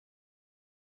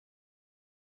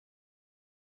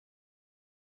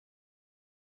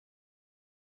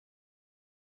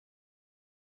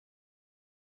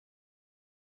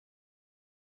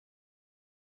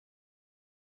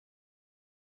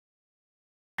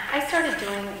I started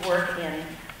doing work in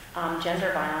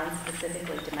gender violence,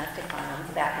 specifically domestic violence,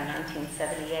 back in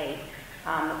 1978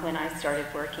 when I started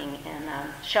working in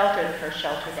a shelter, the first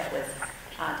shelter that was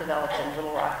developed in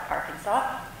Little Rock,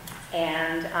 Arkansas.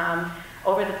 And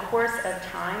over the course of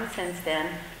time since then,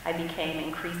 I became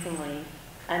increasingly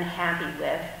unhappy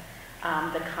with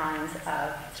the kinds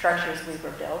of structures we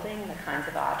were building, the kinds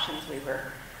of options we were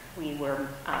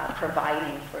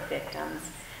providing for victims.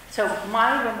 So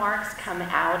my remarks come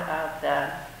out of the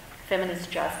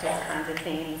feminist justice kinds of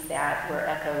themes that were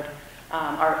echoed,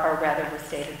 or rather were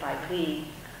stated by Lee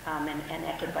and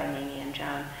echoed by Mimi and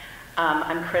Joan.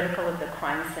 I'm critical of the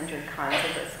crime-centered kinds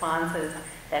of responses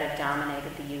that have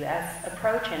dominated the U.S.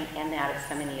 approach and that of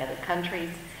so many other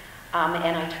countries.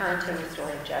 And I turn to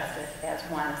restorative justice as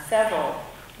one of several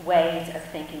ways of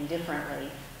thinking differently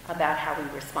about how we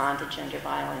respond to gender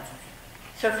violence.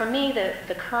 So for me,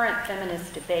 the current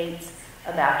feminist debates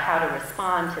about how to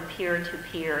respond to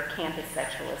peer-to-peer campus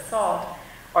sexual assault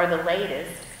are the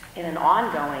latest in an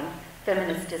ongoing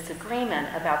feminist disagreement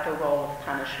about the role of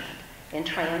punishment in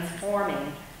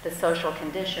transforming the social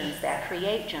conditions that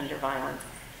create gender violence,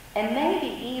 and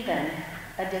maybe even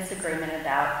a disagreement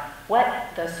about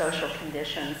what the social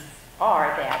conditions are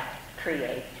that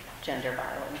create gender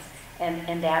violence,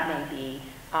 and that may be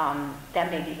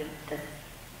the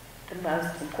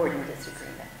most important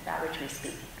disagreement about which we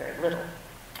speak very little.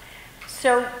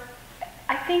 So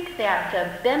I think that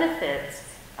the benefits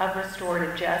of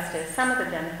restorative justice, some of the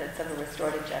benefits of a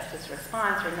restorative justice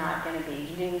response are not going to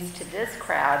be news to this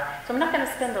crowd, so I'm not going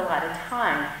to spend a lot of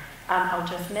time. I'll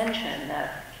just mention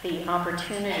the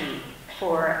opportunity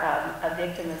for a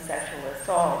victim of sexual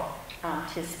assault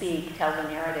to speak, tell the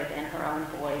narrative in her own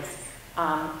voice,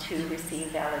 to receive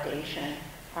validation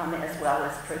as well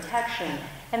as protection,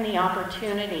 and the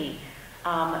opportunity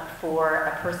for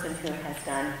a person who has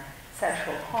done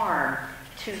sexual harm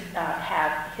to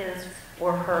have his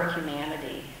or her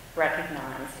humanity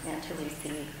recognized and to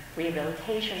receive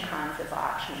rehabilitation kinds of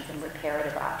options and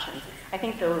reparative options. I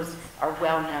think those are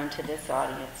well known to this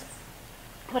audience.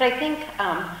 What I think,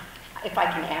 if I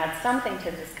can add something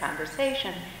to this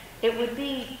conversation, it would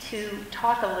be to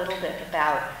talk a little bit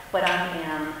about what I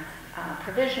am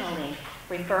provisionally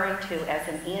referring to as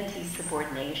an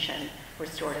anti-subordination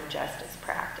restorative justice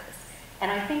practice. And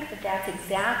I think that that's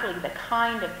exactly the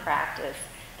kind of practice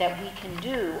that we can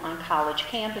do on college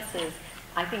campuses.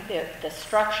 I think that the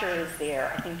structure is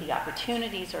there. I think the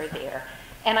opportunities are there.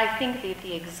 And I think that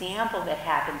the example that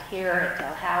happened here at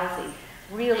Dalhousie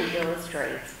really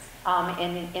illustrates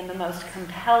in the most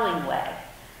compelling way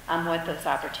what those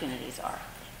opportunities are.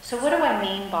 So what do I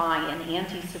mean by an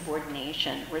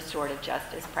anti-subordination restorative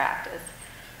justice practice?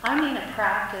 I mean a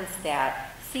practice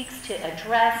that seeks to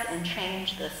address and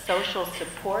change the social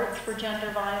supports for gender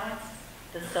violence,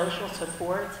 the social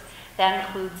supports. That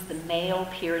includes the male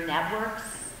peer networks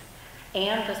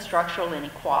and the structural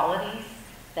inequalities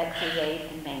that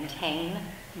create and maintain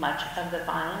much of the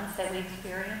violence that we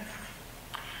experience.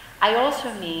 I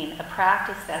also mean a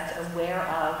practice that's aware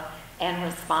of and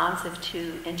responsive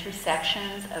to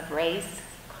intersections of race,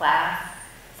 class,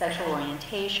 sexual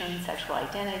orientation, sexual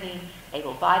identity,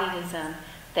 able-bodiedism,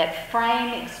 that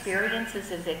frame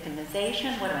experiences of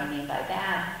victimization. What do I mean by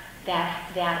that?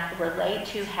 That relate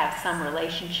to, have some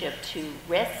relationship to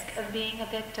risk of being a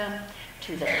victim,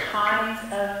 to the kinds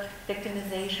of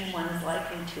victimization one is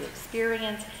likely to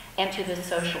experience, and to the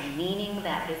social meaning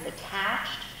that is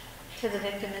attached to the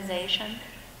victimization,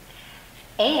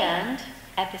 and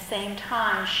at the same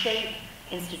time shape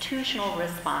institutional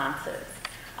responses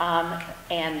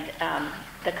and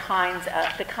the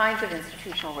kinds of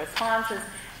institutional responses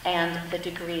and the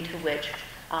degree to which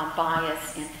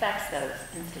bias infects those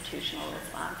institutional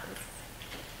responses.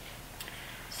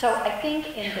 So I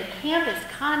think in the campus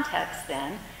context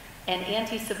then, an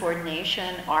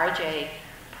anti-subordination RJ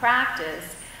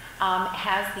practice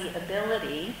has the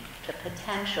ability, the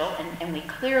potential, and we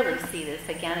clearly see this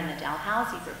again in the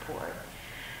Dalhousie report,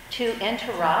 to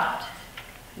interrupt,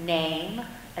 name,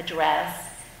 address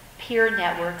peer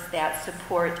networks that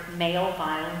support male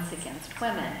violence against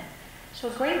women. So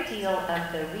a great deal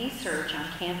of the research on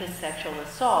campus sexual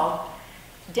assault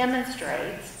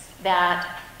demonstrates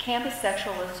that campus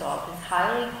sexual assault is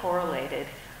highly correlated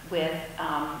with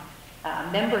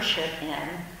membership in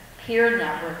peer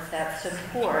networks that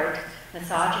support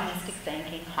misogynistic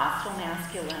thinking, hostile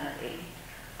masculinity,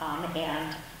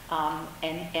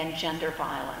 and gender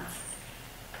violence,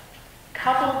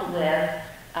 coupled with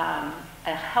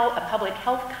a public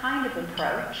health kind of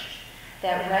approach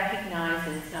that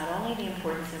recognizes not only the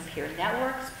importance of peer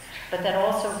networks, but that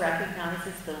also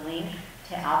recognizes the link to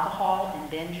to alcohol and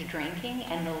binge drinking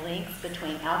and the links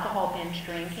between alcohol binge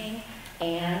drinking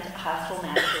and hostile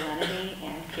masculinity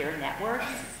and peer networks.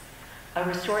 A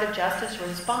restorative justice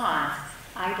response,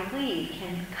 I believe,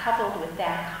 coupled with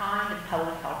that kind of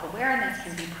public health awareness,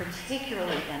 can be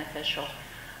particularly beneficial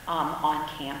on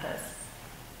campus.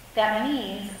 That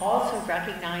means also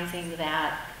recognizing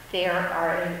that there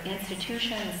are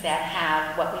institutions that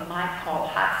have what we might call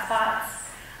hotspots,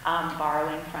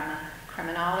 borrowing from a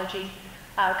criminology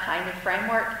kind of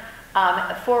framework,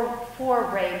 for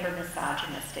rape or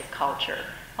misogynistic culture.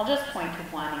 I'll just point to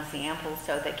one example.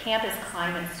 So the Campus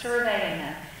Climate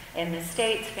Survey in the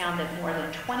States found that more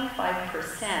than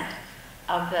 25%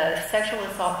 of the sexual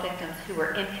assault victims who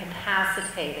were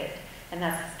incapacitated, and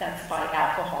that's by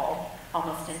alcohol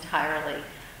almost entirely,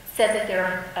 said that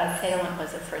their assailant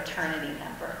was a fraternity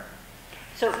member.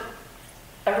 So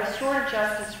a restorative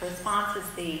justice response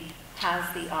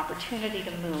has the opportunity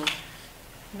to move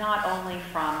not only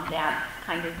from that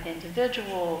kind of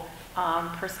individual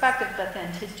perspective, but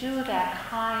then to do that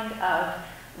kind of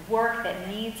work that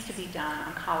needs to be done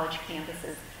on college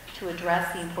campuses to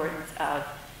address the importance of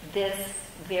this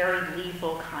very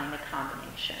lethal kind of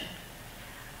combination.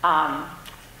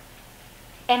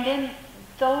 And then,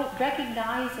 though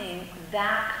recognizing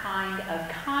that kind of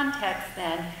context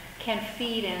then can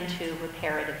feed into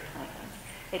reparative plans.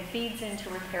 It feeds into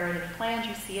reparative plans.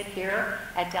 You see it here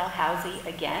at Dalhousie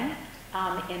again,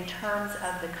 in terms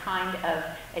of the kind of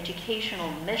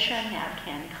educational mission that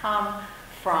can come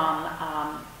from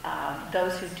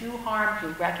those who do harm, who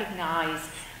recognize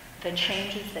the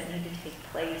changes that need to take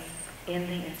place in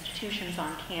the institutions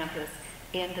on campus,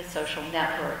 in the social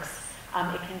networks.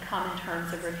 It can come in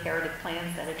terms of reparative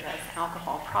plans that address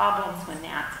alcohol problems when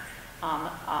that's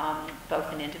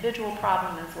both an individual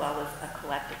problem as well as a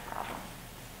collective problem.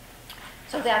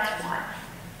 So that's one.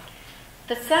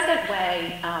 The second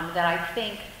way that I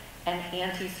think an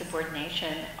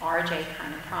anti-subordination RJ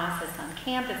kind of process on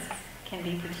campus can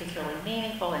be particularly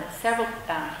meaningful, and several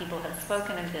people have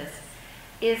spoken of this,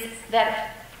 is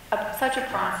that such a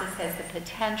process has the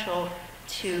potential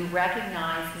to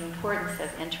recognize the importance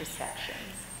of intersections.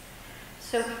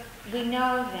 So we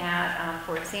know that,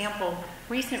 for example,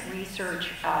 recent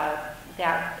research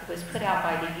that was put out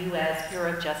by the U.S.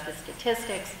 Bureau of Justice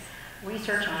Statistics,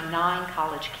 research on 9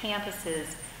 college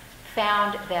campuses,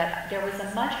 found that there was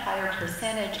a much higher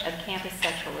percentage of campus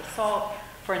sexual assault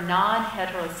for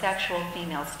non-heterosexual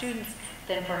female students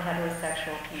than for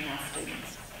heterosexual female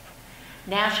students.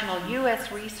 National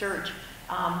U.S. research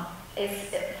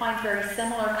finds very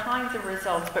similar kinds of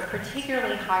results, but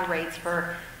particularly high rates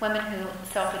for women who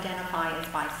self-identify as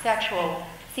bisexual.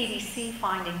 CDC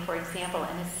finding, for example,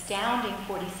 an astounding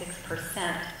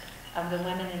 46% of the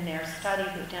women in their study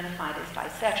who identified as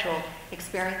bisexual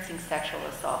experiencing sexual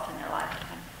assault in their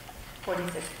lifetime.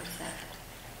 46%.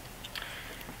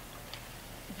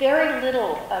 Very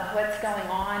little of what's going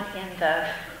on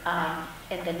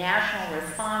in the national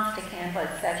response to campus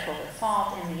sexual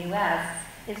assault in the U.S.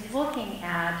 is looking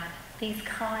at these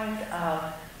kinds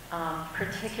of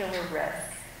particular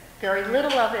risks. Very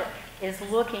little of it is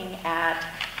looking at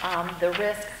the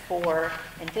risk for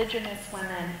indigenous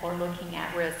women or looking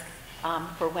at risk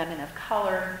for women of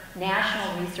color.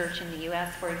 National research in the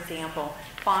U.S., for example,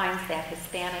 finds that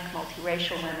Hispanic,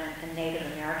 multiracial women and Native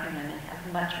American women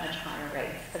have much, much higher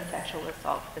rates of sexual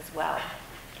assault as well.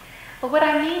 But what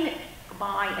I mean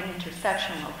by an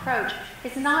intersectional approach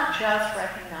is not just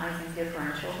recognizing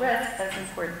differential risk, as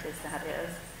important as that is.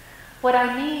 What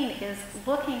I mean is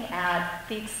looking at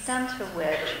the extent to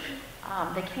which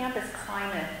the campus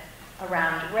climate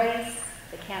around race,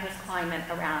 the campus climate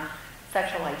around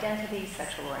sexual identity,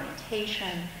 sexual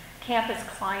orientation, campus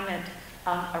climate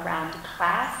around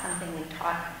class, something we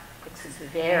talk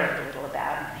very little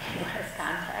about in the U.S.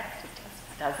 context. It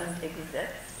just doesn't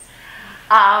exist.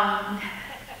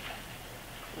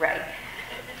 Right.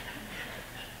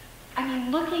 I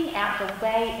mean, looking at the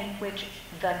way in which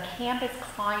the campus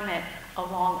climate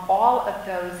along all of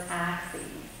those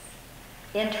axes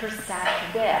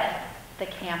intersect with the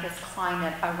campus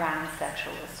climate around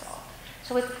sexual assault.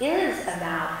 So it is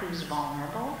about who's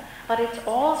vulnerable, but it's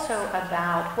also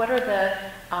about what are the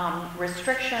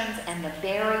restrictions and the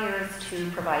barriers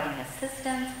to providing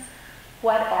assistance,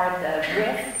 what are the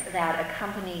risks that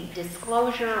accompany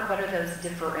disclosure, what are those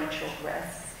differential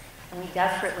risks. And we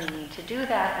desperately need to do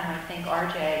that, and I think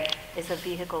RJ is a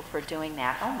vehicle for doing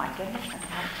that. Oh my goodness, I'm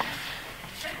out of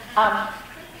time.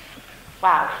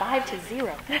 Wow,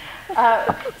 5-0.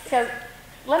 So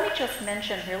let me just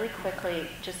mention really quickly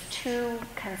just 2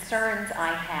 concerns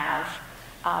I have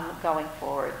going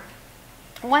forward.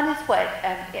 One is what,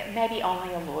 maybe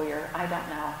only a lawyer, I don't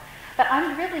know. But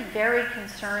I'm really very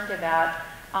concerned about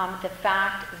the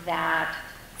fact that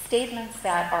statements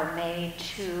that are made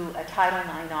to a Title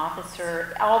IX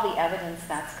officer, all the evidence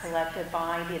that's collected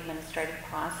by the administrative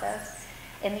process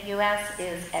in the U.S.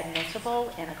 is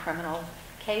admissible in a criminal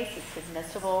case. It's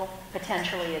admissible,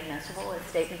 potentially admissible as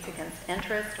statements against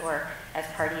interest or as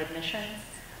party admissions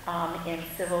in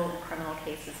civil and criminal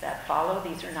cases that follow.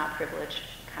 These are not privileged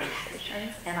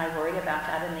conversations, and I worry about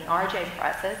that in the RJ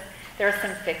process. There are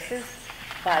some fixes,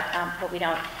 but we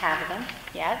don't have them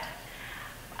yet.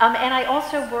 And I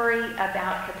also worry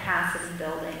about capacity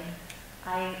building.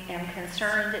 I am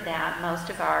concerned that most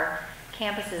of our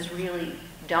campuses really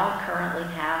don't currently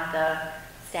have the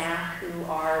staff who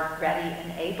are ready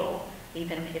and able,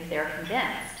 even if they're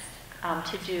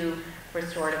convinced, to do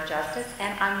restorative justice.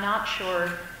 And I'm not sure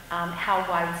how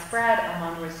widespread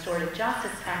among restorative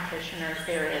justice practitioners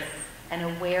there is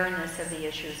an awareness of the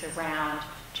issues around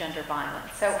gender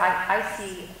violence. So I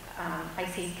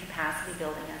see capacity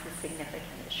building as a significant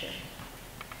issue.